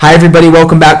Hi everybody,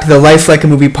 welcome back to the Life Like a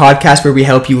Movie podcast where we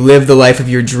help you live the life of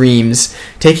your dreams.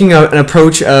 Taking an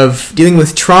approach of dealing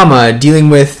with trauma, dealing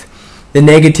with the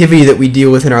negativity that we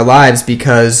deal with in our lives,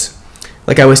 because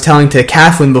like I was telling to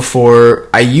Kathleen before,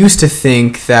 I used to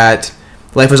think that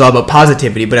life was all about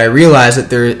positivity, but I realized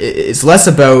that it's less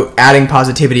about adding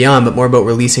positivity on, but more about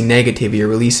releasing negativity or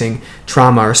releasing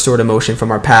trauma or stored emotion from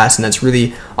our past, and that's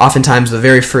really oftentimes the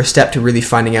very first step to really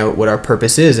finding out what our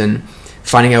purpose is and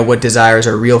finding out what desires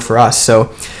are real for us.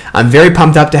 So I'm very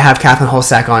pumped up to have Kathleen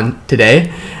Holsack on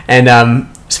today, and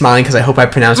smiling because I hope I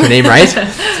pronounced her name right.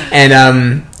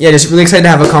 And just really excited to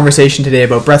have a conversation today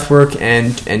about breathwork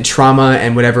and trauma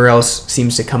and whatever else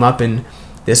seems to come up in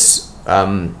this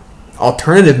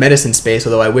alternative medicine space,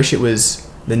 although I wish it was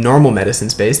the normal medicine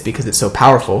space because it's so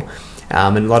powerful,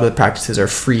 and a lot of the practices are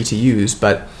free to use.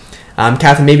 But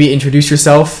Kathleen, maybe introduce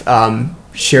yourself,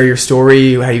 share your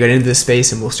story, how you got into this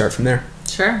space, and we'll start from there.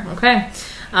 Sure. Okay.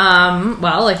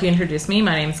 Well, like you introduced me,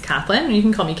 my name's Kathleen. You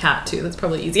can call me Kat too. That's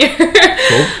probably easier.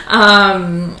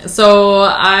 Cool. So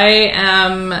I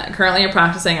am currently a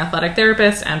practicing athletic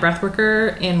therapist and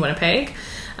breathworker in Winnipeg.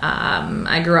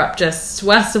 I grew up just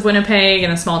west of Winnipeg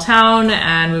in a small town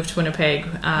and moved to Winnipeg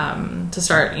to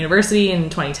start university in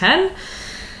 2010,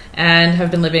 and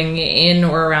have been living in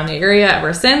or around the area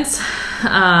ever since.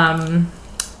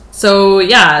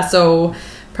 So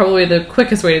probably the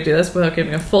quickest way to do this without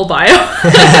giving a full bio.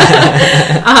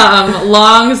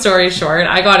 Long story short,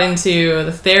 I got into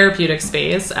the therapeutic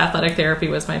space. Athletic therapy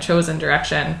was my chosen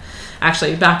direction.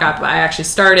 Actually, back up, I actually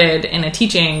started in a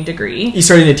teaching degree. You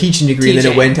started in a teaching degree and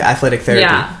then it went to athletic therapy.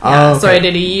 Yeah. Oh, okay. So I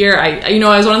did a year. I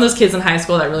was one of those kids in high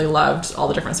school that really loved all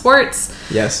the different sports.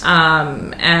 Yes.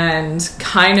 And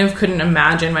kind of couldn't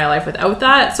imagine my life without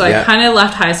that. So I kind of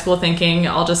left high school thinking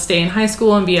I'll just stay in high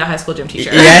school and be a high school gym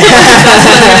teacher. Yeah.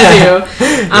 That's what I'm going to do.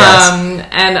 Yes.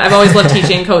 And I've always loved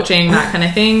teaching, coaching, that kind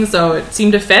of thing. So it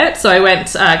seemed to fit. So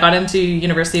I got into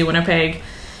University of Winnipeg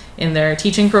in their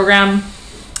teaching program.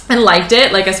 And liked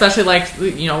it, especially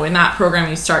in that program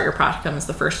you start your practicums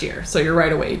the first year, so you're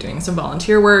right away doing some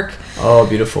volunteer work. Oh,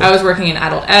 beautiful. I was working in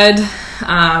adult ed,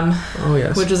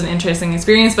 yes, which was an interesting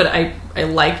experience, but I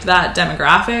liked that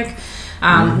demographic.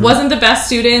 Wasn't the best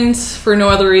student for no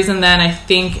other reason than I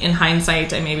think in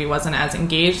hindsight I maybe wasn't as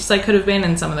engaged as I could have been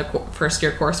in some of the first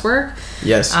year coursework.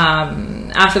 Yes.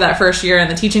 After that first year in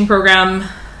the teaching program,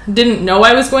 didn't know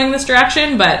I was going this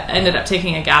direction, but ended up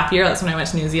taking a gap year. That's when I went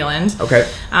to New Zealand. Okay.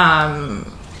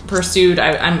 Pursued.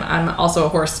 I'm also a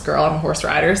horse girl. I'm a horse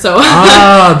rider, so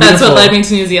that's what led me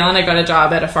to New Zealand. I got a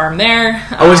job at a farm there.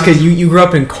 It's because you grew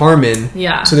up in Carman.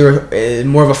 Yeah. So there were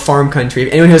more of a farm country.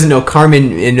 If anyone who doesn't know,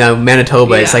 Carman in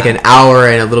Manitoba, it's like an hour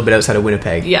and a little bit outside of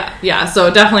Winnipeg. Yeah.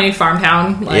 So definitely farm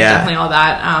town. Definitely all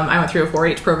that. I went through a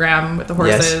 4-H program with the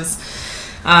horses. Yes.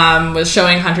 Was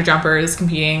showing hunter jumpers,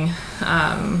 competing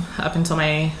up until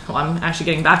I'm actually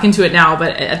getting back into it now,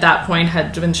 but at that point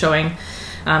had been showing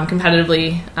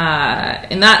competitively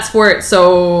in that sport.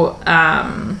 So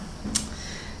had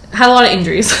a lot of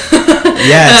injuries.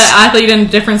 Yes. Athlete in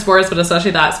different sports, but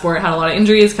especially that sport had a lot of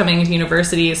injuries coming into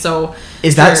university. So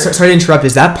is that, sorry to interrupt,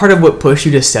 is that part of what pushed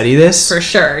you to study this? For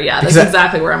sure, yeah. That's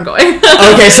exactly where I'm going.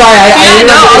 Okay, sorry.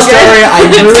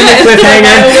 I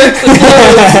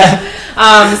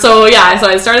So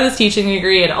I started this teaching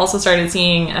degree and also started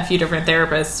seeing a few different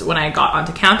therapists when I got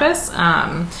onto campus.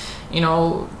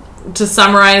 To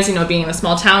summarize, being in a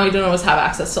small town, we don't always have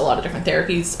access to a lot of different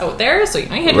therapies out there. So, you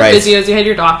had your physios, you had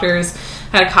your doctors,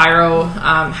 had a chiro,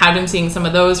 had been seeing some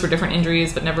of those for different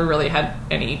injuries, but never really had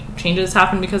any changes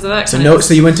happen because of that. So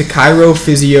you went to chiro,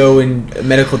 physio, and a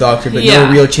medical doctor, but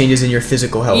no real changes in your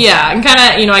physical health. Yeah, and kind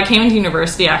of, I came into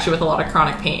university actually with a lot of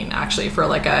chronic pain, actually, for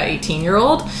like a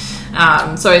 18-year-old.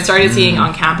 So I started seeing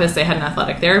on campus, they had an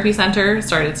athletic therapy center,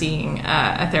 started seeing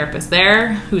a therapist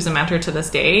there who's a mentor to this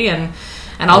day, and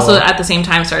also at the same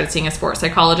time started seeing a sports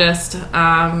psychologist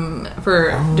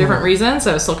for different reasons.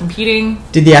 So I was still competing.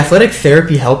 Did the athletic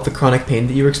therapy help the chronic pain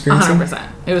that you were experiencing? 100%.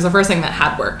 It was the first thing that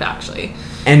had worked, actually,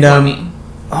 and for me.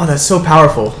 Oh, that's so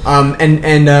powerful.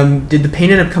 And did the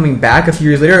pain end up coming back a few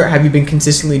years later, or have you been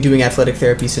consistently doing athletic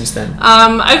therapy since then?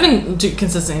 I've been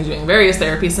consistently doing various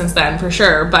therapies since then, for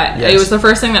sure, but it was the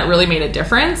first thing that really made a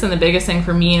difference, and the biggest thing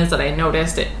for me is that I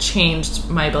noticed it changed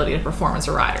my ability to perform as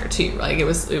a rider, too. It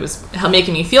was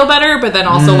making me feel better, but then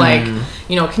also,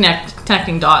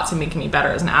 connecting dots and making me better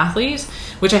as an athlete,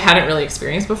 which I hadn't really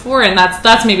experienced before, and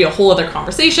that's maybe a whole other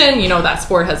conversation. That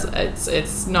sport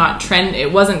it's not trend.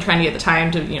 It wasn't trendy at the time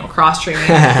to cross training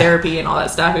and therapy and all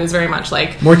that stuff. It was very much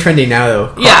like more trendy now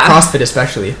though. CrossFit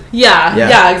especially.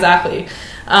 Yeah, exactly.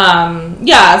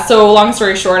 So long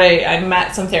story short, I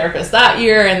met some therapists that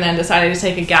year and then decided to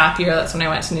take a gap year. That's when I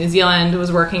went to New Zealand,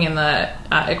 was working in the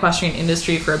equestrian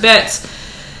industry for a bit.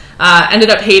 Ended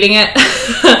up hating it,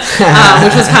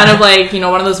 which was kind of like,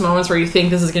 one of those moments where you think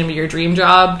this is going to be your dream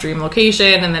job, dream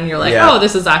location, and then you're like, oh,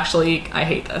 this is actually, I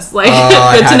hate this. Like,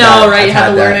 good to know, right? You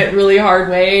have to learn it really hard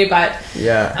way, but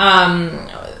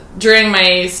during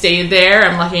my stay there,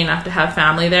 I'm lucky enough to have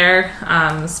family there.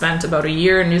 Spent about a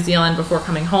year in New Zealand before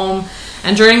coming home,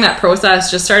 and during that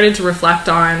process, just started to reflect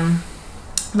on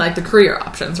like the career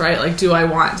options, right? Like, do I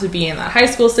want to be in that high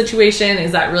school situation?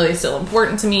 Is that really still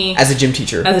important to me? As a gym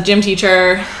teacher.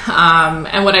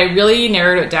 And what I really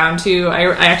narrowed it down to,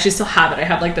 I actually still have it. I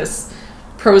have like this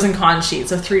pros and cons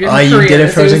sheets of 3 different careers. Oh, you did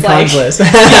a pros and cons list.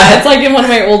 Yeah, it's like in one of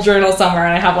my old journals somewhere,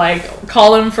 and I have like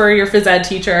column for your phys ed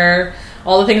teacher,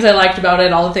 all the things I liked about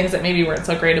it, all the things that maybe weren't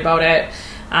so great about it.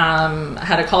 I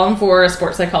had a column for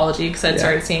sports psychology because I'd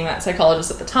started seeing that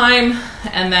psychologist at the time,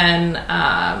 and then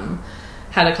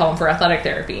had a column for athletic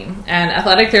therapy. And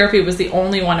athletic therapy was the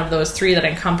only one of those 3 that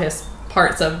encompassed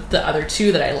parts of the other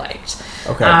 2 that I liked.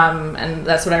 Okay. And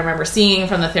that's what I remember seeing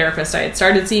from the therapist I had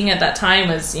started seeing at that time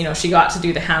was, she got to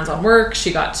do the hands-on work.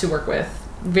 She got to work with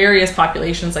various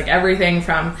populations, like everything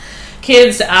from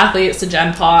kids to athletes to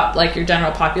gen pop, like your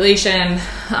general population.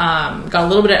 Got a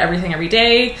little bit of everything every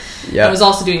day. I was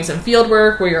also doing some field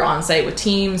work where you're on site with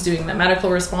teams doing the medical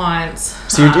response.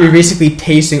 So you're basically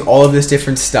tasting all of this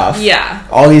different stuff. Yeah.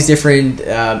 All these different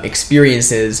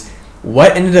experiences.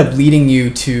 What ended up leading you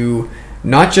to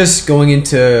not just going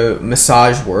into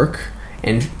massage work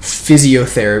and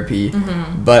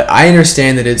physiotherapy, but I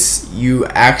understand that it's you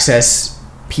access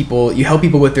people, you help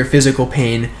people with their physical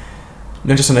pain,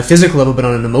 not just on a physical level, but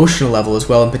on an emotional level as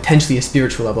well, and potentially a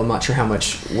spiritual level. I'm not sure how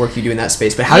much work you do in that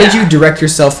space, but how did you direct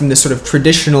yourself from this sort of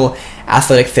traditional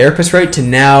athletic therapist, right, to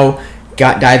now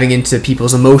diving into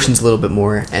people's emotions a little bit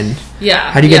more? And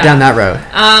how do you get down that route?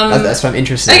 That's what I'm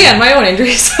interested in. Again, my own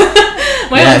injuries.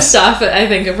 My own stuff, I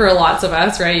think, for lots of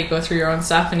us, right, you go through your own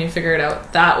stuff and you figure it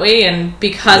out that way. And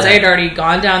because I had already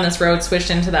gone down this road, switched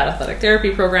into that athletic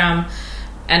therapy program,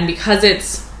 and because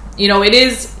it's, it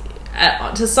is,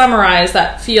 to summarize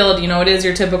that field, it is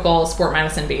your typical sport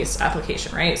medicine based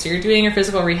application, right? So you're doing your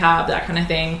physical rehab, that kind of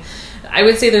thing. I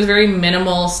would say there's very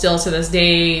minimal still to this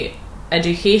day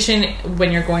education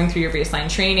when you're going through your baseline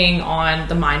training on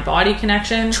the mind-body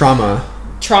connection. Trauma,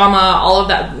 all of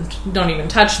that. Don't even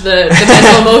touch the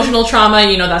mental emotional trauma.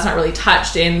 That's not really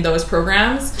touched in those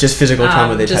programs. Just physical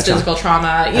trauma. Just physical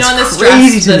trauma. That's and the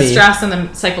stress and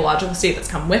the psychological state that's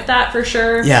come with that for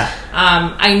sure. Yeah.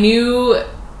 I knew,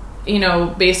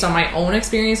 based on my own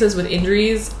experiences with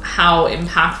injuries, how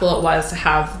impactful it was to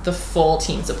have the full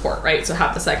team support, right? So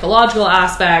have the psychological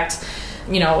aspect,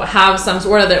 have some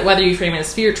sort of whether you frame it as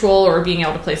spiritual or being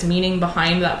able to place meaning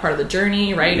behind that part of the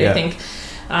journey, right? Yeah.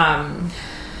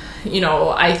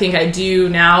 I think I do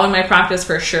now in my practice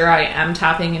for sure. I am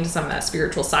tapping into some of that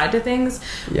spiritual side to things.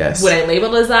 Yes. Would I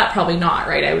label it as that? Probably not,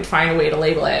 right? I would find a way to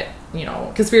label it,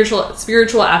 because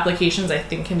spiritual applications I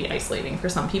think can be isolating for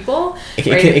some people. It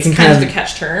can kind of a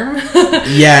catch term.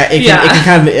 It can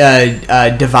kind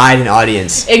of divide an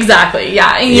audience. Exactly.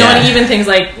 Yeah. And even things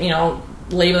like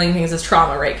labeling things as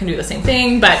trauma, right, can do the same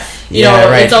thing, but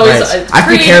it's always a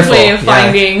creative way of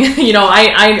finding.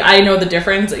 I know the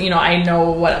difference. I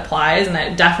know what applies, and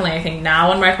that definitely I think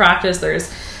now in my practice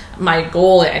my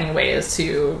goal anyway is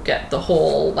to get the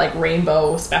whole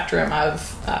rainbow spectrum of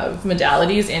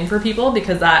modalities in for people,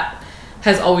 because that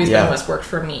has always been what's worked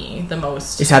for me the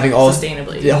most. It's having all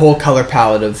sustainably the whole color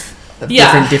palette of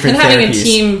different and having therapies. A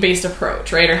team-based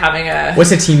approach, right, or having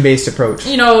what's a team-based approach?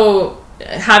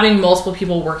 Having multiple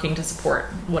people working to support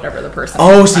whatever the person.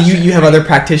 Oh, so you have other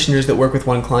practitioners that work with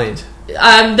one client.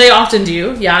 They often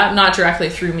do, not directly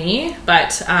through me,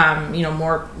 but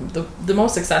more the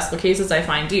most successful cases I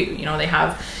find do. They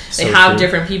have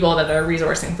different people that are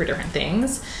resourcing for different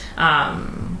things.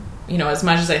 As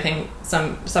much as I think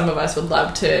some of us would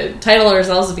love to title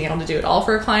ourselves as being able to do it all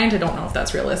for a client, I don't know if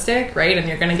that's realistic, right? And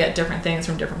you're going to get different things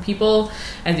from different people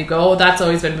as you go. That's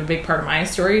always been a big part of my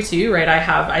story too, right?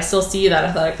 I still see that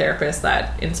athletic therapist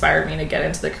that inspired me to get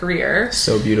into the career.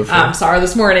 So beautiful. Saw her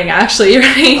this morning, actually,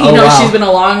 right? Oh, wow. She's been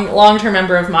a long-term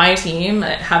member of my team.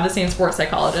 I have the same sports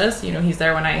psychologist. He's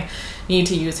there when I need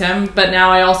to use him, but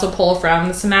now I also pull from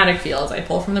the somatic fields. I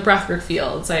pull from the breathwork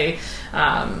fields. I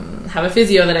have a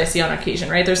physio that I see on occasion,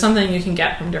 right? There's something you can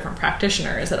get from different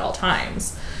practitioners at all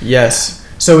times. Yes.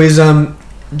 So is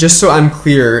just so I'm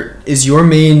clear, is your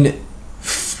main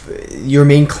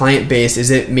client base, is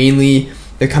it mainly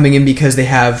they're coming in because they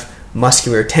have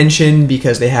muscular tension,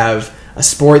 because they have a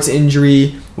sports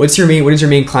injury? What does your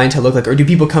main clientele look like? Or do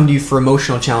people come to you for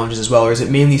emotional challenges as well? Or is it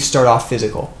mainly start off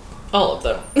physical? All of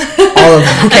them. All of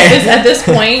them, okay. At this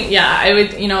point, yeah, I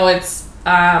would, it's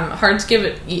hard to give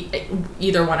it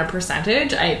either one a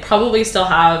percentage. I probably still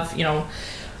have,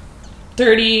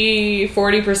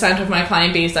 30-40% of my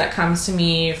client base that comes to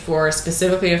me for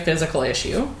specifically a physical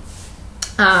issue.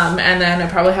 And then I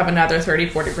probably have another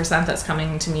 30-40% that's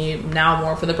coming to me now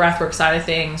more for the breathwork side of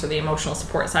things or the emotional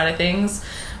support side of things,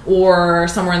 or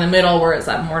somewhere in the middle where it's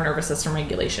that more nervous system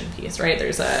regulation piece, right?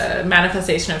 There's a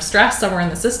manifestation of stress somewhere in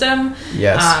the system.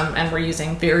 Yes. And we're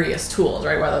using various tools,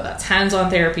 right? Whether that's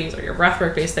hands-on therapies or your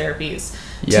breathwork-based therapies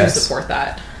to support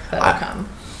that outcome.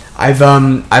 I've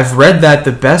read that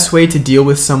the best way to deal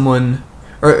with someone,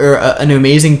 or an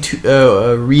amazing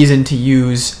reason to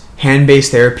use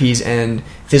hand-based therapies and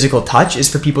physical touch is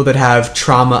for people that have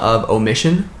trauma of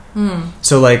omission.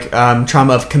 So like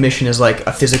trauma of commission is like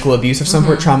a physical abuse of some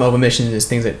sort. Trauma of omission is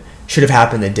things that should have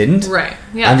happened that didn't. Right.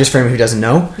 Yeah. I'm just for anyone who doesn't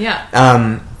know.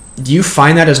 Yeah. Do you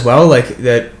find that as well? Like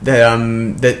that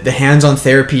the hands-on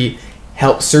therapy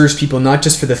serves people not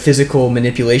just for the physical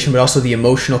manipulation, but also the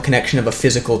emotional connection of a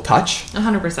physical touch?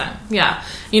 100%. Yeah.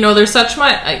 There's such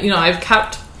much. I've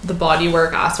kept the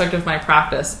bodywork aspect of my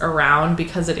practice around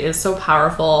because it is so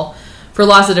powerful for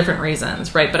lots of different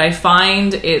reasons, right? But I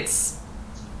find it's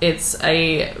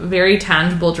a very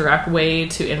tangible, direct way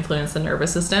to influence the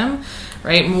nervous system,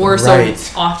 right? More so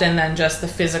often than just the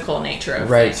physical nature of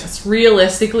things.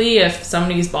 Realistically, if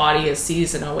somebody's body is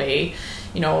seized in a way,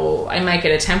 I might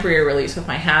get a temporary release with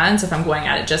my hands if I'm going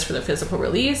at it just for the physical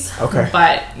release. Okay.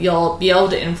 But you'll be able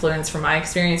to influence, from my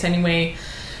experience anyway,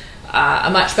 a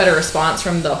much better response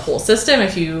from the whole system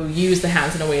if you use the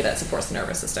hands in a way that supports the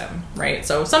nervous system, right?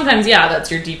 So sometimes,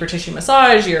 that's your deeper tissue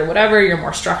massage, your whatever, your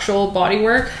more structural body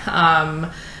work.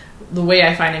 The way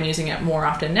I find I'm using it more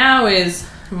often now is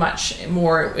much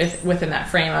more within that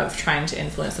frame of trying to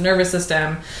influence the nervous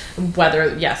system,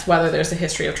 whether there's a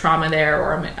history of trauma there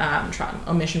or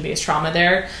omission-based trauma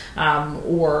there,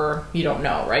 or you don't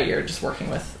know, right? You're just working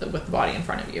with the body in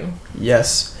front of you.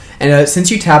 Yes. And since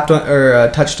you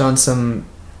touched on some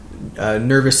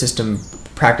nervous system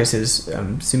practices,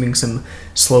 assuming some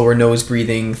slower nose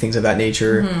breathing, things of that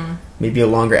nature, maybe a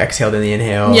longer exhale than the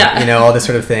inhale, all this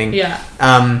sort of thing. Yeah.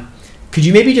 Could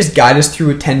you maybe just guide us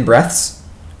through 10 breaths?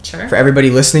 Sure. For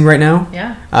everybody listening right now?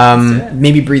 Yeah.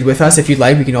 Maybe breathe with us if you'd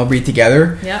like. We can all breathe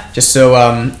together. Yeah. Just so,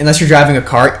 unless you're driving a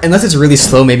car, unless it's really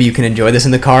slow, maybe you can enjoy this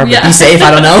in the car, but be safe,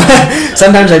 I don't know.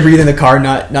 Sometimes I breathe in the car,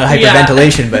 not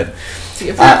hyperventilation, but...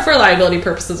 For liability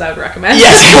purposes, I would recommend.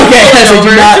 Yes, okay. So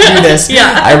do not do this.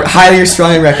 I highly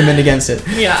strongly recommend against it.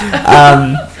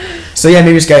 Yeah. So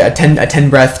maybe just get a 10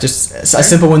 breath, just a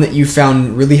simple one that you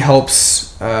found really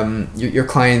helps your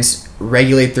clients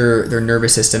regulate their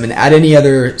nervous system, and add any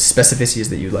other specificities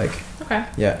that you'd like. Okay.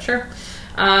 Yeah. Sure.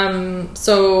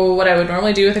 So what I would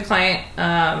normally do with a client,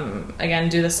 again,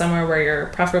 do this somewhere where you're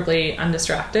preferably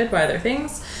undistracted by other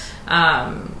things.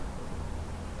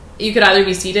 You could either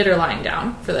be seated or lying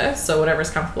down for this, so whatever's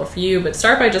comfortable for you, but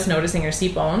start by just noticing your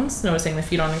seat bones, noticing the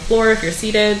feet on the floor if you're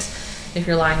seated. If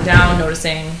you're lying down,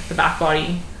 noticing the back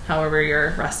body, however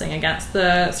you're resting against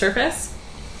the surface.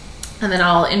 And then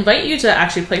I'll invite you to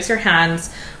actually place your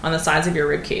hands on the sides of your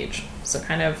rib cage. So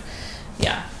kind of,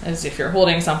 as if you're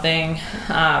holding something.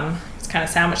 It's kind of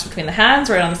sandwiched between the hands,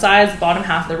 right on the sides, the bottom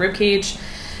half of the rib cage.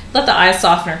 Let the eyes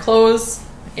soften or close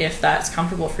if that's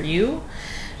comfortable for you.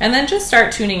 And then just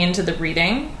start tuning into the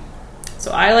breathing.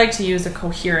 So I like to use a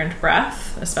coherent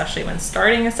breath, especially when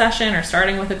starting a session or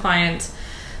starting with a client.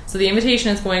 So the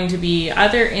invitation is going to be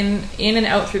either in and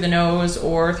out through the nose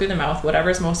or through the mouth,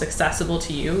 whatever is most accessible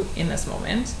to you in this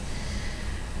moment.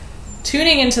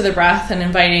 Tuning into the breath and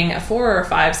inviting a 4 or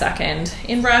 5 second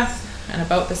in-breath and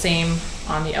about the same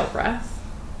on the out-breath.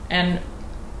 And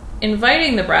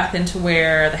inviting the breath into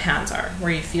where the hands are,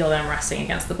 where you feel them resting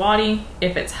against the body.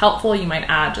 If it's helpful, you might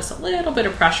add just a little bit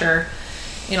of pressure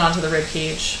in onto the rib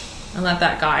cage and let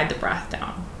that guide the breath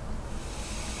down.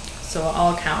 So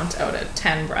I'll count out a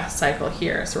 10 breath cycle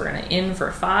here. So we're going to in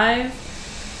for 5.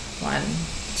 1,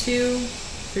 2,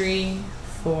 3,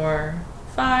 4,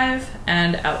 5.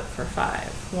 And out for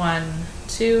 5. 1,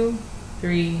 2,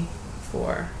 3,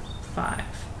 4, 5.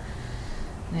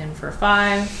 And in for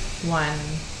 5. 1,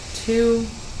 2,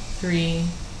 3,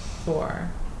 4,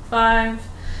 5.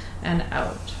 And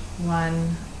out.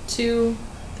 1, 2,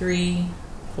 3,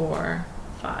 4,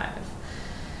 5.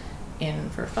 In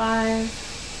for 5.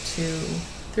 2,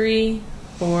 3,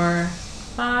 4,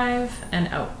 5, and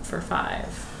out for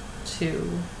 5.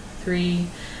 2, 3,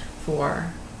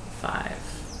 4,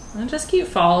 5. And just keep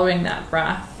following that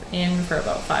breath in for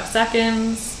about 5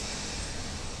 seconds.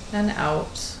 and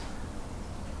out.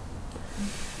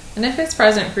 And if it's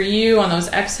present for you on those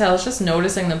exhales, just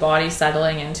noticing the body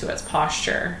settling into its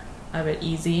posture a bit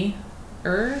easier.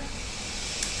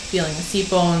 Feeling the seat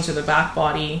bones or the back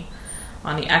body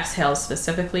on the exhale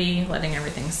specifically, letting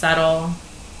everything settle.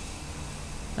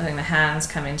 Letting the hands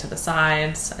come into the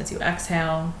sides as you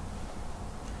exhale.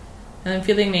 And then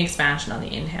feeling the expansion on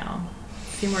the inhale.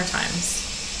 A few more times.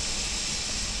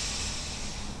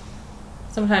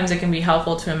 Sometimes it can be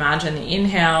helpful to imagine the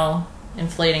inhale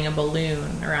inflating a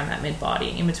balloon around that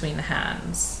mid-body in between the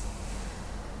hands.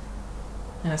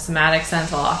 In a somatic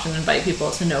sense, I'll often invite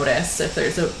people to notice if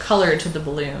there's a color to the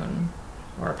balloon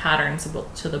or patterns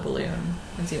to the balloon.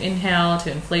 As you inhale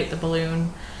to inflate the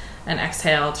balloon and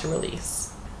exhale to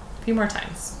release. A few more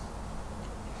times.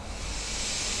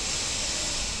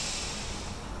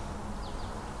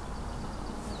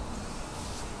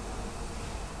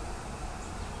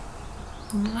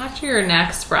 After your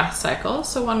next breath cycle,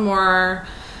 so one more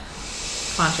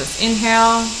conscious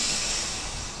inhale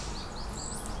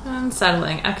and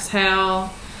settling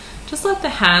exhale. Just let the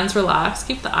hands relax,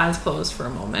 keep the eyes closed for a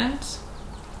moment.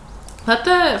 Let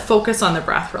the focus on the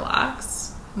breath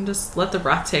relax and just let the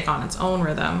breath take on its own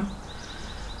rhythm.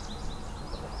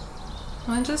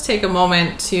 And just take a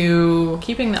moment to,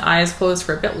 keeping the eyes closed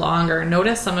for a bit longer,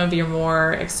 notice some of your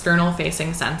more external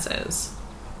facing senses.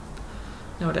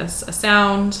 Notice a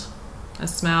sound, a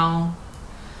smell,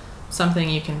 something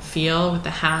you can feel with the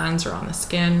hands or on the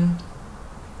skin.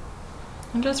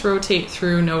 And just rotate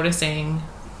through noticing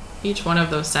each one of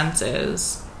those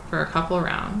senses for a couple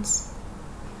rounds.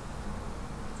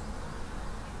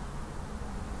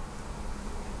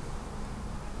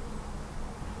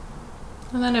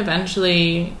 And then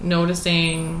eventually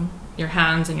noticing your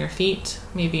hands and your feet,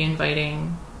 maybe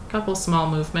inviting a couple small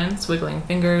movements, wiggling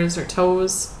fingers or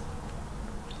toes.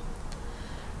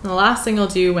 And the last thing you'll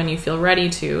do when you feel ready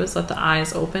to is let the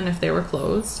eyes open if they were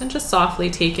closed and just softly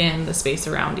take in the space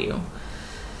around you.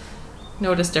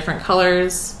 Notice different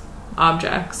colors,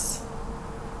 objects,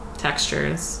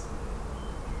 textures.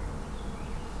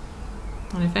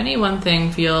 And if any one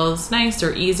thing feels nice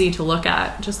or easy to look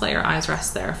at, just let your eyes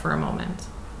rest there for a moment.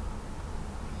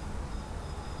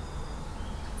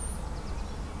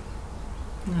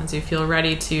 And as you feel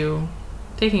ready to,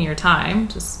 taking your time,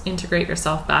 just integrate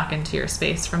yourself back into your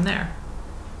space from there.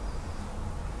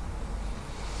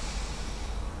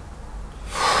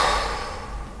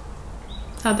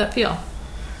 How'd that feel?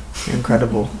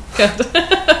 Incredible. Good.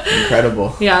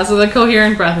 Incredible. Yeah, so the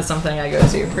coherent breath is something I go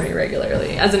to pretty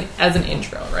regularly as an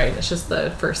intro, right? It's just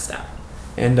the first step.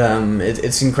 And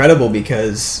it's incredible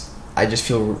because I just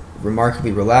feel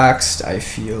remarkably relaxed. I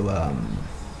feel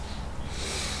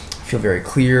very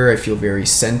clear. I feel very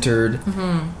centered.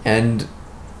 Mm-hmm. And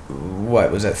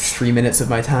what was that? 3 minutes of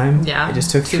my time? Yeah. It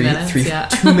just took 2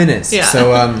 minutes. 2 minutes. Yeah.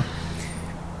 So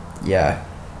yeah.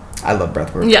 I love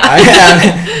breathwork. Yeah.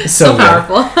 It's so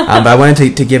powerful. But I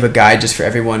wanted to give a guide just for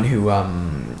everyone who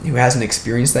hasn't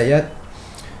experienced that yet.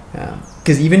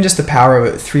 Because even just the power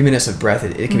of 3 minutes of breath,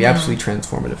 it can be absolutely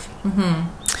transformative. Mm-hmm.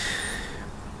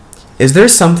 Is there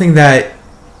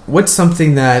what's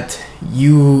something that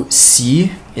you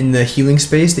see in the healing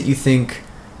space that you think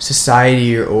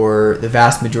society or the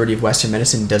vast majority of Western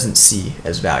medicine doesn't see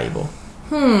as valuable?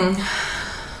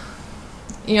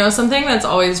 Something that's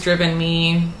always driven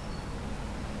me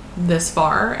this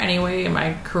far anyway in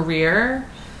my career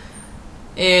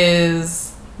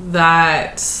is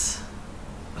that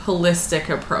holistic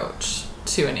approach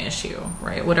to an issue,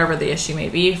 right? Whatever the issue may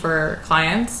be for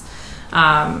clients.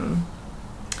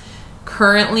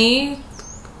 Currently,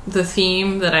 the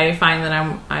theme that I find that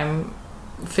I'm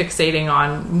fixating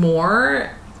on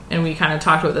more, and we kind of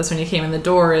talked about this when you came in the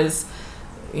door, is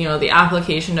the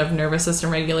application of nervous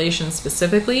system regulation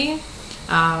specifically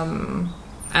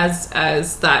as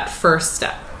that first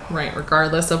step, right?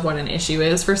 Regardless of what an issue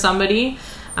is for somebody.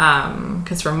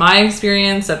 Because from my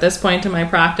experience at this point in my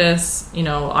practice,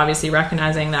 obviously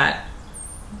recognizing that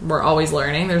we're always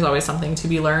learning, there's always something to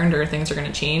be learned or things are going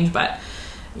to change, but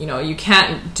you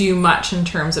can't do much in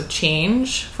terms of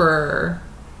change for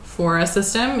a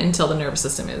system until the nervous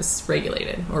system is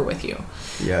regulated or with you.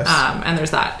 Yes. And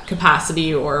there's that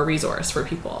capacity or resource for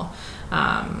people.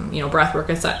 Breath work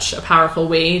is such a powerful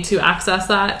way to access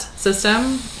that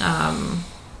system.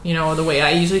 The way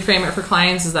I usually frame it for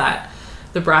clients is that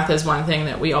the breath is one thing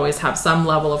that we always have some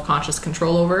level of conscious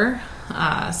control over.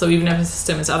 So even if a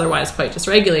system is otherwise quite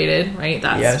dysregulated, right?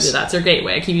 That's your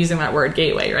gateway. I keep using that word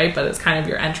gateway, right? But it's kind of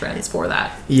your entrance for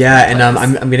that. Yeah, and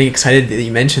I'm getting excited that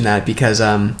you mentioned that because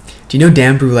Do you know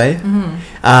Dan Brule?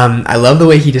 I love the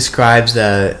way he describes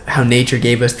how nature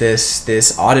gave us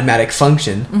this automatic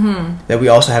function that we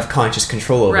also have conscious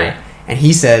control over. Right. And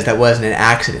he says that wasn't an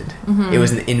accident. It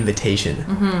was an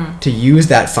invitation to use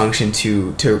that function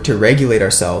to regulate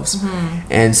ourselves.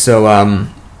 And so,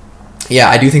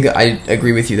 I do think that I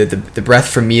agree with you that the breath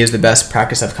for me is the best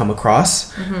practice I've come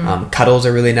across. Cuddles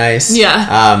are really nice.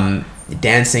 Yeah.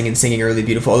 Dancing and singing are really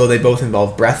beautiful, although they both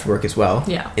involve breath work as well.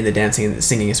 Yeah. In the dancing and the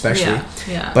singing especially.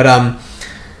 Yeah. But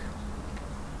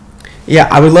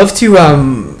I would love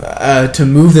to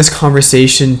move this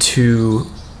conversation to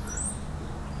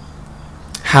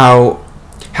how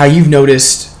you've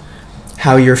noticed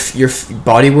how your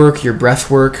body work, your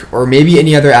breath work, or maybe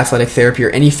any other athletic therapy or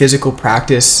any physical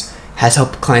practice has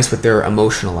helped clients with their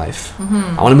emotional life.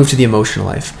 I want to move to the emotional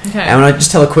life. Okay. And I want to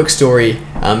just tell a quick story,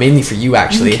 mainly for you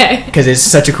actually, because it's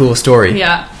such a cool story.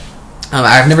 Yeah.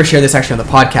 I've never shared this actually on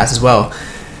the podcast as well,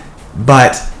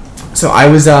 but so I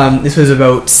was this was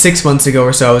about 6 months ago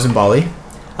or so. I was in Bali.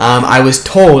 I was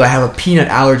told I have a peanut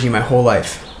allergy my whole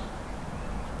life,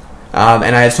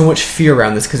 and I had so much fear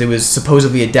around this because it was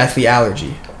supposedly a deathly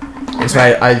allergy. And so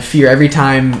I fear every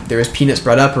time there is peanuts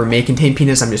brought up or may contain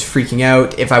peanuts, I'm just freaking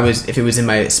out if it was in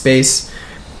my space.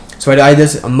 So I had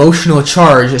this emotional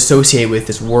charge associated with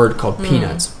this word called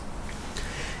peanuts.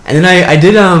 And then I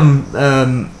did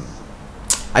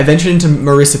I ventured into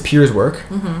Marissa Peer's work.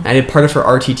 I did part of her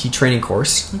RTT training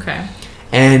course. Okay.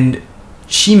 And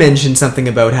she mentioned something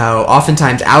about how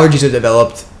oftentimes allergies are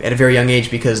developed at a very young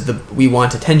age because we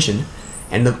want attention.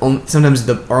 And sometimes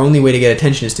our only way to get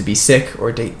attention is to be sick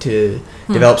or to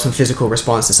develop some physical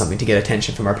response to something to get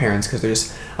attention from our parents because they're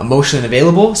just emotionally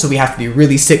unavailable. So we have to be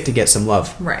really sick to get some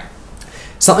love. Right.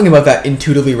 Something about that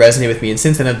intuitively resonated with me. And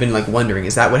since then I've been wondering,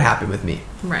 is that what happened with me?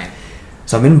 Right.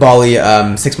 So I'm in Bali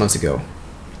 6 months ago.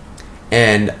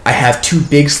 And I have 2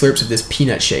 big slurps of this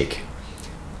peanut shake.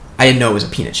 I didn't know it was a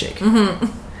peanut shake.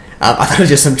 I thought it was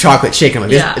just some chocolate shake. I'm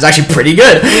like, it's actually pretty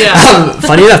good.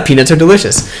 Funny enough, peanuts are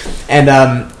delicious. And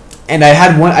I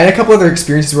had a couple other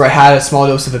experiences where I had a small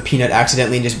dose of a peanut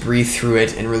accidentally and just breathed through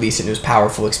it and released it. And it was a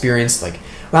powerful experience. Like,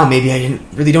 wow, maybe I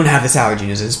don't have this allergy. And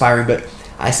it was inspiring, but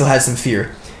I still had some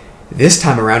fear. This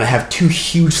time around, I have 2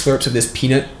 huge slurps of this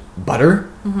peanut butter,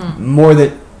 more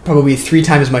than probably 3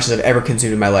 times as much as I've ever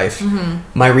consumed in my life.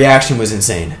 My reaction was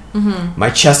insane.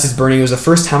 My chest is burning. It was the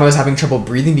first time I was having trouble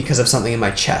breathing because of something in my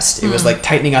chest. It was like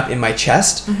tightening up in my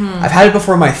chest. I've had it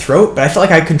before in my throat, but I felt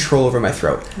like I had control over my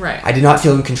throat. Right. I did not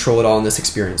feel in control at all in this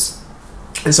experience.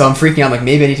 And so I'm freaking out. I'm like,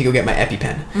 maybe I need to go get my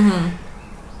EpiPen.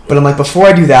 But I'm like, before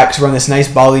I do that, because we're on this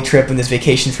nice Bali trip and this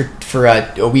vacation for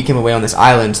a weekend away on this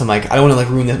island, so I'm like, I don't want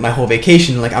to ruin my whole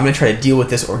vacation. Like, I'm going to try to deal with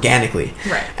this organically.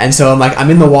 Right. And so I'm like, I'm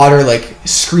in the water, like,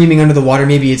 screaming under the water.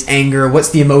 Maybe it's anger.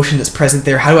 What's the emotion that's present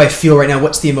there? How do I feel right now?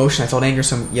 What's the emotion? I felt anger,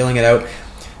 so I'm yelling it out.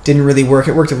 Didn't really work.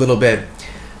 It worked a little bit.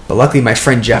 But luckily, my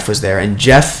friend Jeff was there. And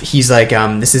Jeff, he's like,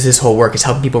 this is his whole work. It's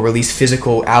helping people release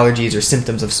physical allergies or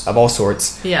symptoms of all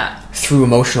sorts through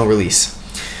emotional release.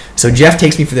 So Jeff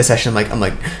takes me for the session. I'm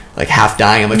like half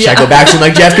dying. I'm like, should I go back to him?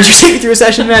 Like, Jeff, could you take me through a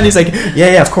session, man? He's like,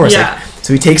 yeah, of course. Yeah. Like,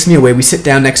 so he takes me away. We sit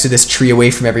down next to this tree away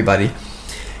from everybody.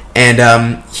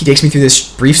 And he takes me through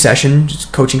this brief session,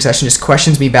 just coaching session, just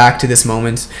questions me back to this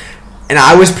moment. And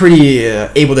I was pretty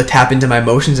able to tap into my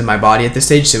emotions and my body at this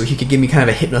stage, so he could give me kind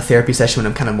of a hypnotherapy session when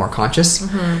I'm kind of more conscious.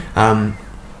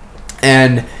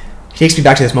 And he takes me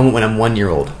back to this moment when I'm 1 year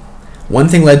old. One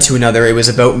thing led to another. It was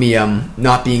about me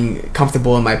not being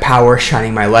comfortable in my power,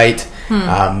 shining my light,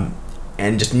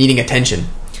 and just needing attention.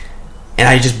 And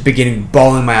I just began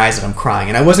bawling my eyes out. I'm crying.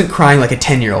 And I wasn't crying like a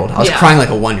 10-year-old. I was crying like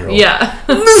a 1-year-old. Yeah.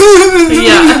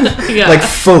 Like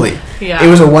fully. Yeah. It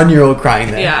was a 1-year-old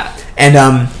crying there. Yeah.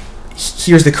 And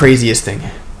here's the craziest thing.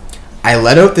 I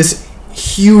let out this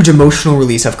huge emotional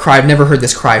release. I've never heard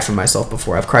this cry from myself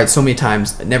before. I've cried so many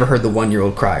times. I never heard the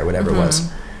 1-year-old cry or whatever it was.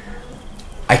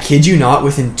 I kid you not,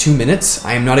 within 2 minutes,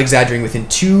 I am not exaggerating, within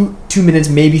two minutes,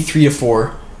 maybe 3 to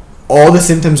 4, all the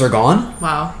symptoms are gone.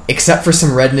 Wow. Except for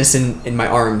some redness in my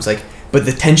arms. But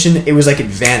the tension, it was like it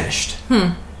vanished.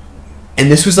 And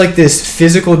this was like this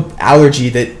physical allergy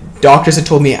that doctors had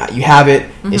told me, you have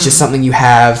it, it's just something you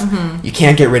have, you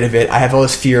can't get rid of it, I have all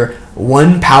this fear.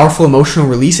 One powerful emotional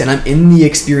release, and I'm in the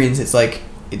experience, it's like,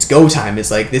 it's go time,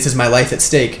 it's like, this is my life at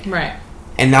stake. Right.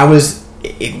 And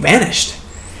it vanished.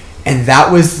 And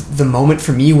that was the moment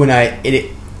for me when I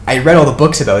read all the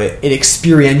books about it. It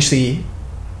experientially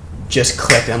just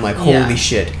clicked. I'm like, holy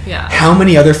shit. Yeah. How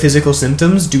many other physical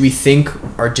symptoms do we think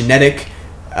are genetic,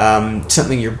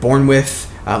 something you're born with,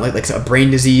 like a brain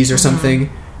disease or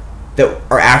something, that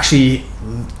are actually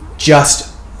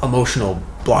just emotional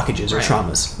blockages or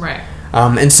traumas? Right.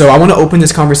 And so I want to open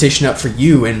this conversation up for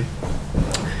you and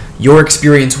your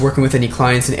experience working with any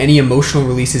clients and any emotional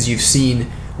releases you've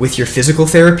seen with your physical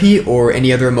therapy or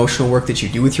any other emotional work that you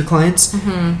do with your clients.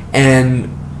 And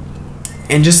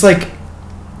just like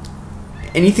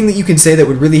anything that you can say that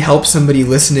would really help somebody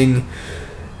listening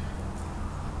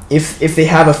if they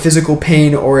have a physical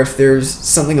pain or if there's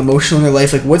something emotional in their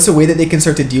life, like what's a way that they can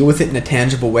start to deal with it in a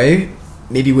tangible way,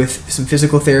 maybe with some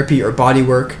physical therapy or body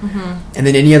work, and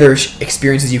then any other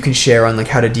experiences you can share on like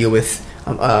how to deal with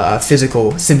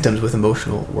physical symptoms with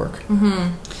emotional work.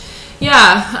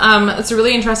 Yeah, it's a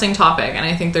really interesting topic, and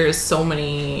I think there's so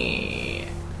many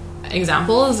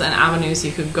examples and avenues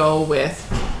you could go with,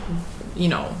 you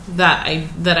know, that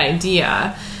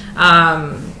idea.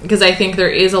 Because I think there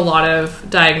is a lot of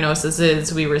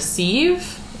diagnoses we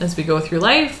receive as we go through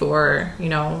life, or, you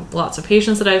know, lots of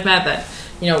patients that I've met that,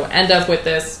 you know, end up with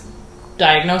this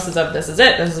diagnosis of this is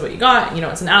it, this is what you got, you know,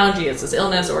 it's an allergy, it's this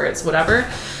illness, or it's whatever.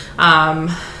 And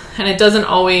it doesn't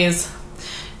always,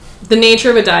 the nature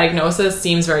of a diagnosis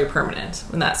seems very permanent,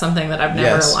 and that's something that I've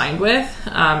never aligned with.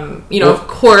 You know, of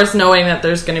course, knowing that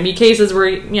there's going to be cases where,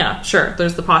 yeah, sure,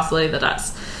 there's the possibility that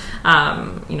that's,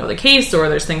 you know, the case, or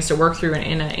there's things to work through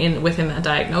within that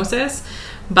diagnosis.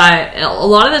 But a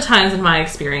lot of the times in my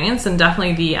experience, and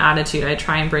definitely the attitude I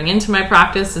try and bring into my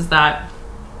practice, is that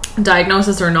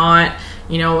diagnosis or not,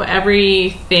 you know,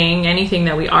 anything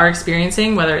that we are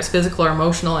experiencing, whether it's physical or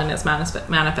emotional in its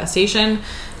manifestation,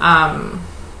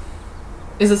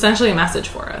 is essentially a message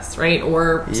for us, right?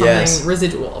 Or something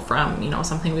residual from, you know,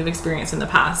 something we've experienced in the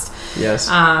past. Yes.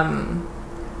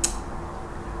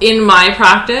 In my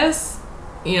practice,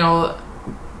 you know,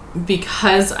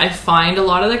 because I find a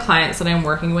lot of the clients that I'm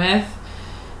working with,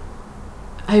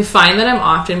 I find that I'm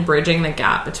often bridging the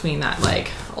gap between that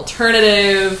like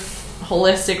alternative,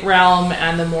 holistic realm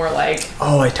and the more like,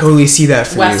 oh, I totally see that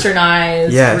for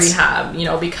westernized rehab, you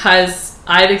know, because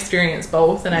I've experienced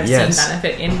both, and I've seen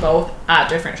benefit in both at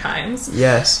different times.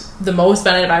 Yes. The most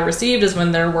benefit I've received is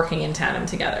when they're working in tandem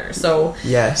together. So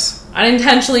yes,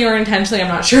 unintentionally or intentionally, I'm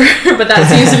not sure, but that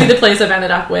seems to be the place I've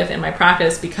ended up with in my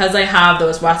practice, because I have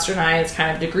those westernized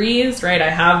kind of degrees, right? I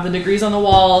have the degrees on the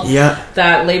wall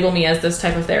that label me as this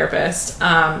type of therapist.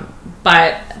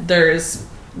 But there's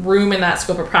room in that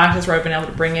scope of practice where I've been able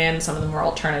to bring in some of the more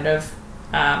alternative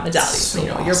modalities. So you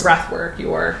know, awesome. Your breath work,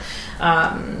 your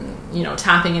you know,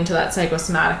 tapping into that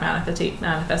psychosomatic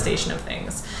manifestation of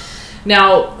things.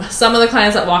 Now, some of the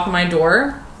clients that walk in my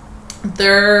door,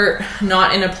 they're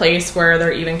not in a place where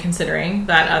they're even considering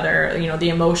that other, you know, the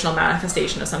emotional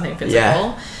manifestation of something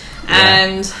physical.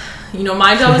 And you know,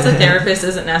 my job as a therapist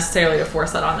isn't necessarily to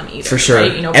force that on them either. For sure.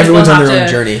 Right? You know, everyone's on their own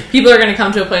journey. People are going to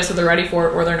come to a place where they're ready for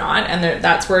it or they're not. And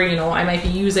that's where, you know, I might be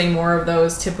using more of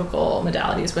those typical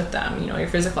modalities with them. You know, your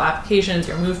physical applications,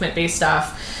 your movement-based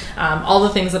stuff, all the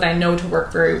things that I know to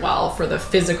work very well for the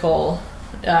physical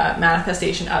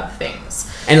manifestation of things.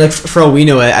 And like for all we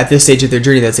know, at this stage of their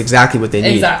journey, that's exactly what they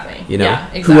need. Exactly. You know,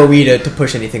 exactly. Who are we to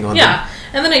push anything on them? Yeah.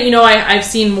 And then, you know, I've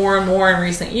seen more and more in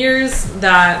recent years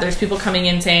that there's people coming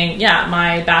in saying, yeah,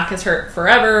 my back has hurt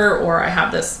forever, or I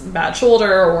have this bad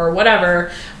shoulder or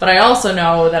whatever, but I also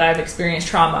know that I've experienced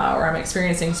trauma, or I'm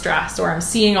experiencing stress, or I'm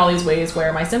seeing all these ways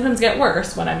where my symptoms get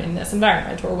worse when I'm in this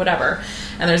environment or whatever.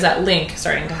 And there's that link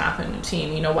starting to happen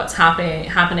between, you know, what's happening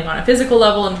on a physical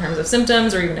level in terms of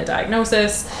symptoms or even a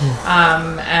diagnosis,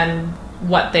 and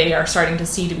what they are starting to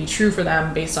see to be true for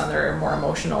them based on their more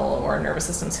emotional or nervous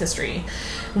system's history.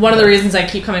 One of the reasons I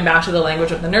keep coming back to the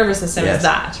language of the nervous system is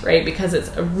that, right? Because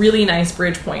it's a really nice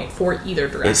bridge point for either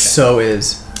direction. It so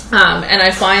is. And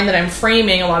I find that I'm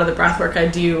framing a lot of the breath work I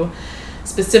do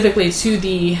specifically to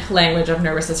the language of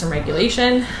nervous system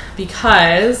regulation,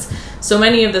 because so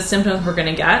many of the symptoms we're going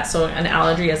to get, so an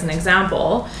allergy as an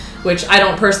example, which I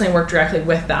don't personally work directly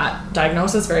with that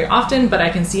diagnosis very often, but I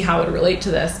can see how it would relate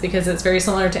to this, because it's very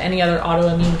similar to any other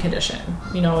autoimmune condition.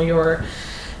 You know, your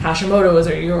Hashimoto's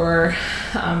or your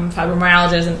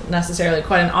fibromyalgia isn't necessarily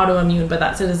quite an autoimmune, but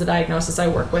that's it as a diagnosis I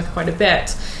work with quite a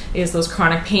bit, is those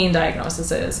chronic pain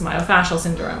diagnoses, myofascial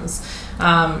syndromes.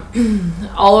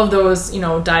 All of those, you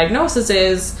know,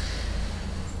 diagnoses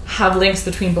have links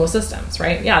between both systems,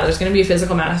 right? Yeah, there's going to be a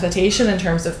physical manifestation in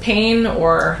terms of pain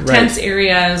or tense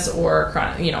areas or,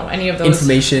 you know, any of those.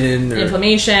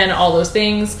 Inflammation, all those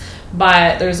things.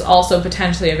 but there's also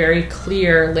potentially a very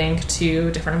clear link to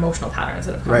different emotional patterns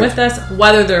that have come with this,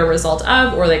 whether they're a result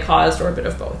of or they caused, or a bit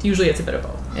of both. Usually it's a bit of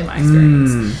both in my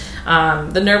experience.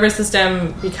 The nervous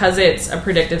system, because it's a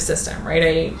predictive system,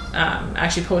 right? I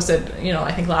actually posted,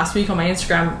 I think last week on my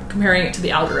Instagram, comparing it to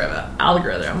the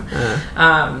algorithm.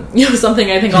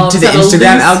 Something I think all of us to the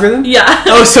Instagram algorithm? Yeah.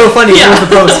 Oh, so funny. Yeah. What was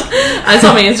the post? I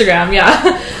saw my Instagram,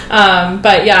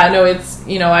 but yeah, no, it's,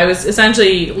 I was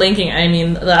essentially linking,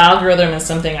 the algorithm is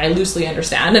something I loosely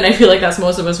understand, and I feel like that's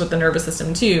most of us with the nervous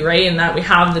system too, right? In that we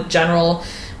have the general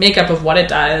makeup of what it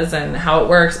does and how it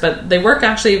works, but they work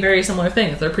actually very similar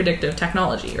things. They're predictive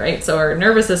technology, right? So our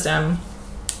nervous system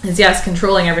is, yes,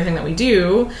 controlling everything that we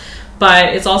do, but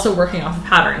it's also working off of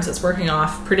patterns. It's working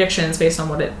off predictions based on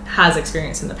what it has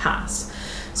experienced in the past.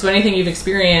 So anything you've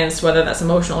experienced, whether that's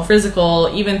emotional or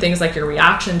physical, even things like your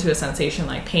reaction to a sensation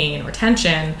like pain or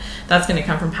tension, that's going to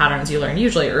come from patterns you learned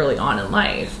usually early on in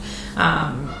life.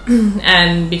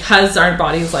 And because our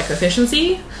bodies like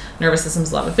efficiency, nervous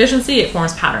systems love efficiency, it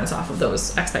forms patterns off of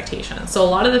those expectations. So a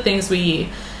lot of the things we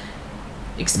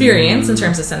experience in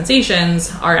terms of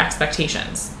sensations are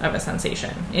expectations of a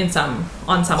sensation on some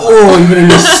level. Oh, you're going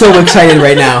to be so excited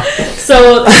right now.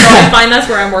 So I find that's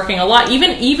where I'm working a lot,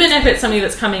 even if it's somebody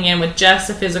that's coming in with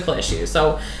just a physical issue.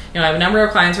 So, I have a number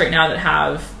of clients right now that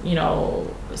have,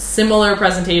 similar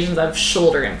presentations of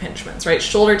shoulder impingements, right?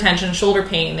 Shoulder tension, shoulder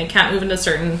pain. They can't move into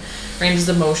certain ranges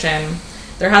of motion.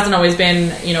 There hasn't always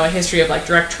been, a history of like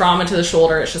direct trauma to the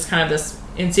shoulder. It's just kind of this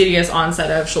insidious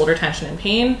onset of shoulder tension and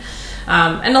pain.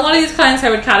 And a lot of these clients I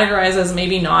would categorize as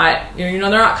maybe not, they're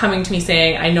not coming to me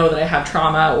saying, I know that I have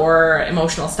trauma or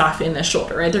emotional stuff in this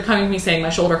shoulder, right? They're coming to me saying, my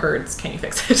shoulder hurts, can you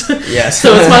fix it? Yes.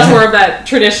 So it's much more of that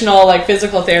traditional, like,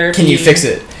 physical therapy. Can you fix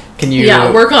it? Can you...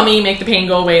 Yeah, work on me, make the pain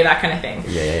go away, that kind of thing.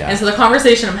 Yeah. And so the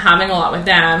conversation I'm having a lot with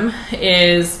them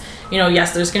is,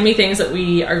 yes, there's going to be things that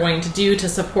we are going to do to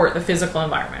support the physical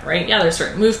environment, right? Yeah, there's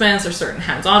certain movements, there's certain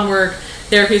hands-on work,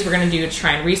 therapies we're going to do to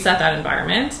try and reset that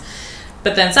environment.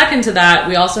 But then second to that,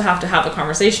 we also have to have the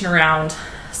conversation around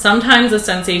sometimes the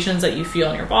sensations that you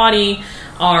feel in your body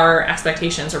are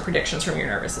expectations or predictions from your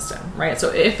nervous system, right?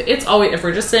 So if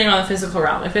we're just staying on the physical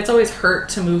realm, if it's always hurt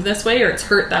to move this way, or it's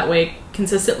hurt that way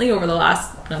consistently over the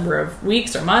last number of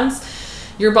weeks or months,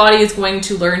 your body is going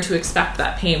to learn to expect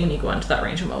that pain when you go into that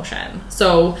range of motion.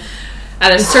 So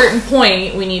at a certain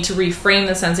point, we need to reframe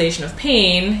the sensation of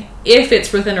pain if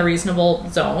it's within a reasonable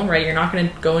zone, right? You're not going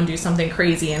to go and do something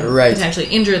crazy and potentially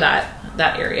injure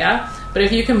that area. But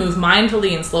if you can move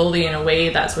mindfully and slowly in a way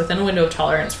that's within a window of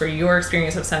tolerance for your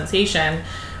experience of sensation,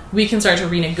 we can start to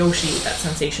renegotiate that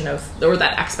sensation of, or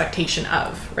that expectation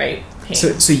of, right? Pain. So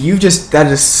that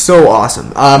is so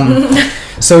awesome.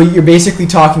 So you're basically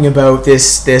talking about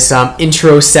this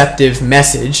interoceptive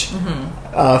message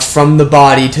from the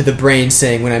body to the brain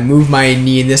saying, when I move my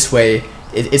knee in this way,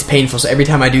 it's painful. So every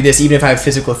time I do this, even if I have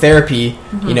physical therapy,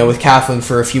 with Kathleen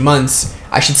for a few months,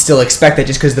 I should still expect that,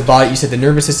 just because the body, you said the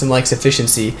nervous system likes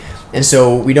efficiency. And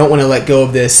so we don't want to let go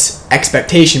of this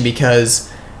expectation because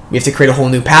we have to create a whole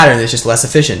new pattern that's just less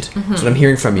efficient. That's what I'm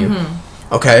hearing from you.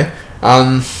 Okay.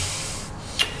 And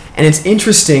it's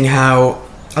interesting how,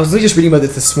 I was just reading about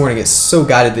this morning. It's so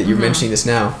guided that you're mentioning this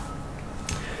now.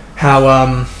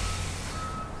 How,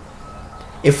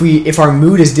 if our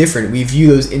mood is different, we view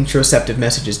those interoceptive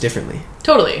messages differently.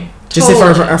 Totally. Just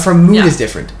if our mood is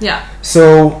different. Yeah.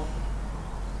 So,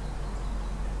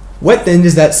 what then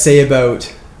does that say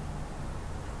about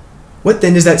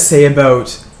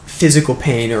physical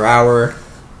pain, or our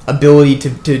ability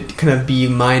to kind of be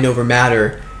mind over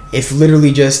matter, if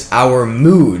literally just our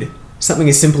mood, something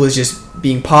as simple as just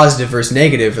being positive versus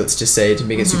negative, let's just say, to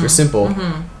make it super simple,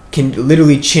 can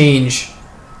literally change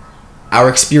our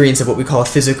experience of what we call a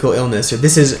physical illness? Or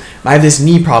I have this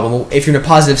knee problem. If you're in a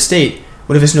positive state,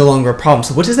 what if it's no longer a problem?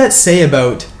 So what does that say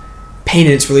about pain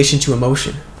and its relation to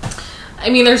emotion?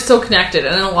 They're so connected,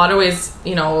 and in a lot of ways,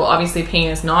 obviously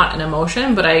pain is not an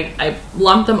emotion, but I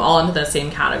lump them all into the same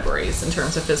categories in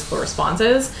terms of physical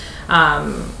responses.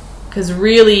 Because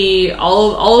really,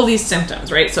 all of these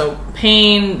symptoms, right? So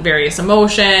pain, various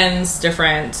emotions,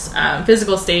 different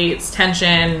physical states,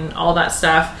 tension, all that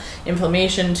stuff,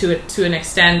 inflammation to an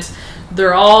extent,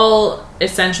 they're all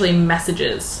essentially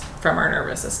messages from our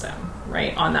nervous system,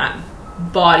 right? On that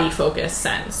body-focused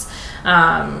sense.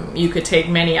 You could take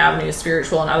many avenues,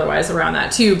 spiritual and otherwise, around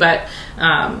that too, but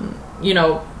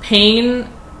pain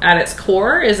at its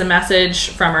core is a message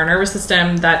from our nervous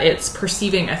system that it's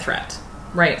perceiving a threat.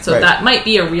 Right. So that might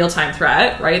be a real-time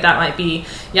threat, right? That might be,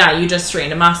 you just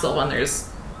strained a muscle when there's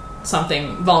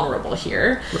something vulnerable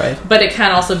here. Right. But it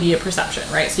can also be a perception,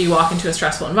 right? So you walk into a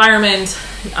stressful environment,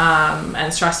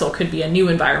 and stressful could be a new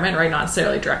environment, right? Not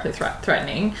necessarily directly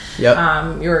threatening.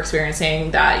 Yep. You're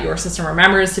experiencing that your system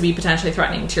remembers to be potentially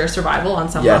threatening to your survival on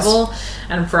some level.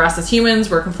 And for us as humans,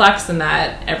 we're complex in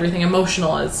that everything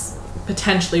emotional is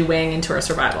potentially weighing into our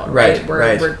survival, right?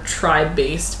 We're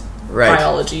tribe-based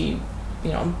biology,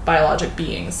 biologic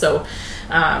beings. So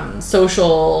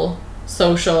social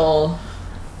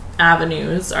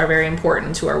avenues are very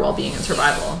important to our well-being and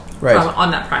survival,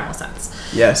 on that primal sense.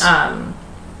 Yes. And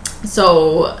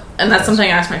that's something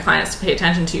I ask my clients to pay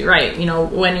attention to, right?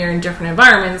 When you're in different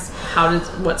environments,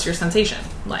 what's your sensation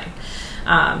like?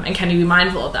 And can you be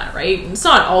mindful of that, right? It's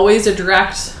not always a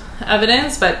direct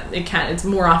evidence, but it's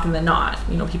more often than not.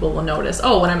 People will notice,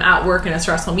 when I'm at work in a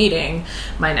stressful meeting,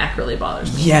 my neck really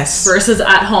bothers me. Yes. Versus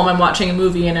at home, I'm watching a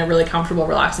movie in a really comfortable,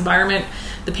 relaxed environment,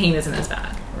 the pain isn't as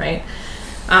bad, right?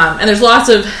 And there's lots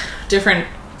of different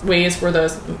ways where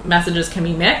those messages can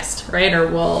be mixed, right? Or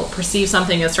we'll perceive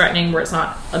something as threatening where it's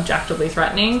not objectively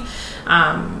threatening.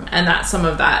 And that's some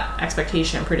of that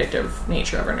expectation, predictive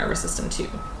nature of our nervous system too.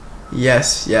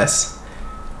 Yes.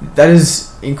 That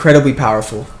is incredibly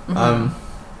powerful. Mm-hmm.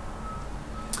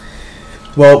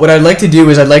 Well, what I'd like to do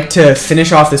is I'd like to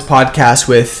finish off this podcast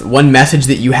with one message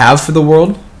that you have for the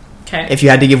world. Okay. If you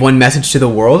had to give one message to the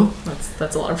world.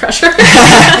 That's a lot of pressure.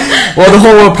 Well, the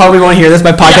whole world probably won't hear this.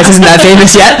 My podcast isn't that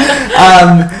famous yet.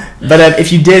 But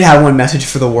if you did have one message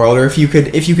for the world, or if you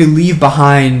could leave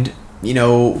behind,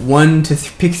 one to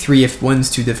pick three if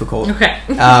one's too difficult. Okay.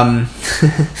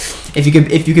 If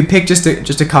you could pick just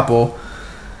a couple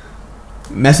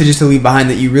messages to leave behind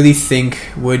that you really think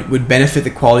would benefit the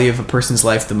quality of a person's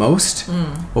life the most,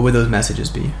 what would those messages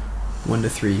be? 1 to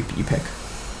 3 you pick.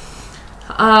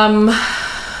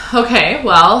 Okay,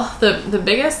 well, the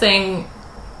biggest thing,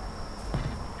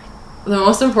 the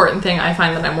most important thing I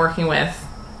find that I'm working with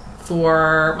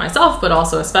for myself, but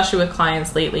also especially with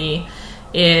clients lately,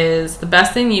 is the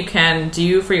best thing you can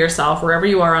do for yourself wherever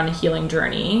you are on a healing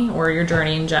journey or your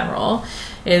journey in general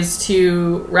is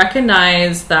to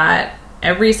recognize that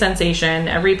every sensation,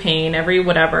 every pain, every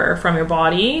whatever from your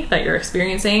body that you're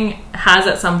experiencing has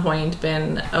at some point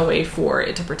been a way for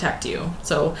it to protect you.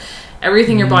 So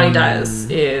everything your body does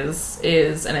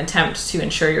is an attempt to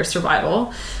ensure your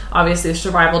survival. Obviously,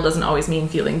 survival doesn't always mean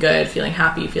feeling good, feeling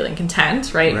happy, feeling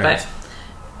content, right? But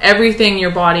everything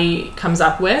your body comes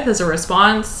up with as a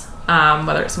response,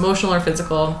 whether it's emotional or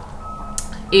physical,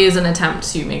 is an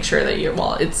attempt to make sure that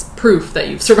it's proof that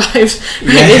you've survived. Right?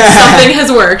 Something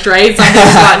has worked, right? Something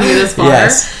has gotten you this far.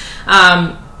 Yes.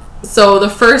 So the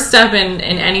first step in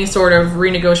any sort of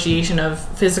renegotiation of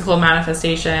physical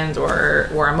manifestations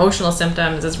or emotional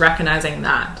symptoms is recognizing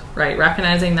that, right?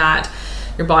 Recognizing that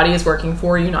your body is working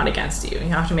for you, not against you. You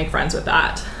have to make friends with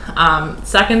that.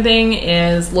 Second thing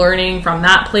is learning from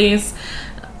that place,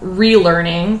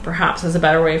 relearning, perhaps is a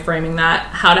better way of framing that,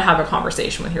 how to have a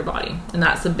conversation with your body. And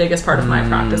that's the biggest part of my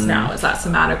practice now, is that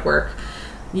somatic work,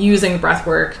 using breath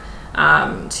work,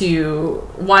 to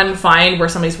find where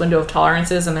somebody's window of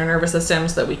tolerance is in their nervous system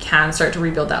so that we can start to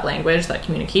rebuild that language, that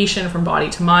communication from body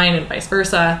to mind and vice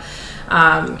versa,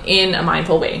 in a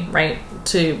mindful way, right?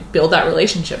 To build that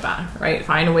relationship back, right?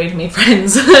 Find a way to make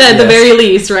friends at the very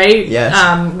least, right?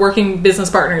 Yes. Working business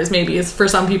partners maybe is, for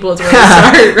some people, it's where they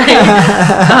start,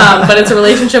 right? But it's a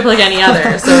relationship like any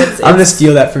other. So it's I'm gonna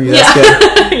steal that from you. That's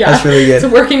good. That's really good. It's a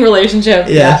working relationship.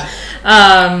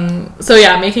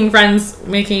 So making friends,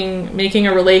 making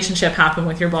a relationship happen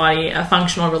with your body, a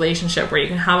functional relationship where you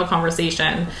can have a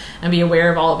conversation and be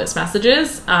aware of all of its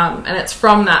messages. And it's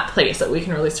from that place that we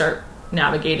can really start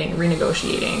navigating,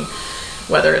 renegotiating,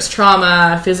 whether it's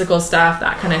trauma, physical stuff,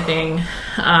 that kind of thing.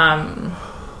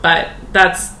 But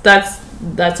that's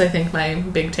I think my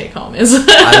big take home is.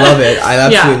 I love it. I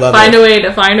absolutely love it.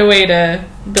 Find a way to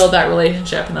build that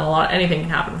relationship, and then anything can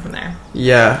happen from there.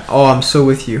 Yeah. Oh, I'm so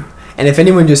with you. And if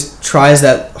anyone just tries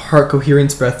that heart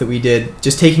coherence breath that we did,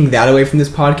 just taking that away from this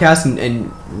podcast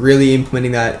and really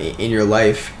implementing that in your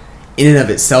life, in and of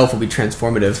itself will be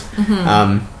transformative.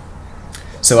 Mm-hmm.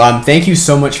 So thank you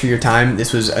so much for your time.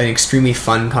 This was an extremely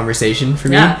fun conversation for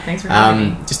me. Yeah, thanks for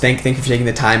having me. Just thank you for taking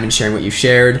the time and sharing what you've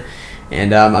shared.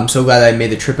 And I'm so glad that I made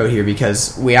the trip out here,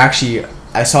 because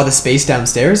I saw the space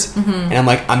downstairs, and I'm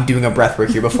like, I'm doing a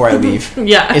breathwork here before I leave.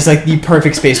 Yeah. It's like the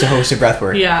perfect space to host a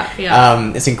breathwork.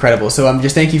 Yeah. It's incredible. So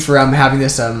just thank you for having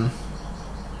this. I'm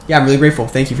really grateful.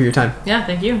 Thank you for your time. Yeah,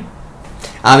 thank you.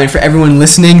 And for everyone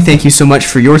listening, thank you so much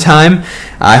for your time.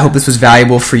 I hope this was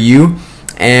valuable for you.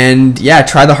 And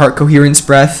try the heart coherence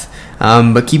breath.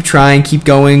 But keep trying, keep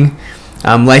going.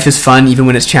 Life is fun even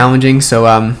when it's challenging.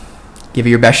 So Give it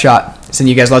your best shot. Send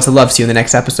you guys lots of love. See you in the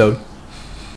next episode.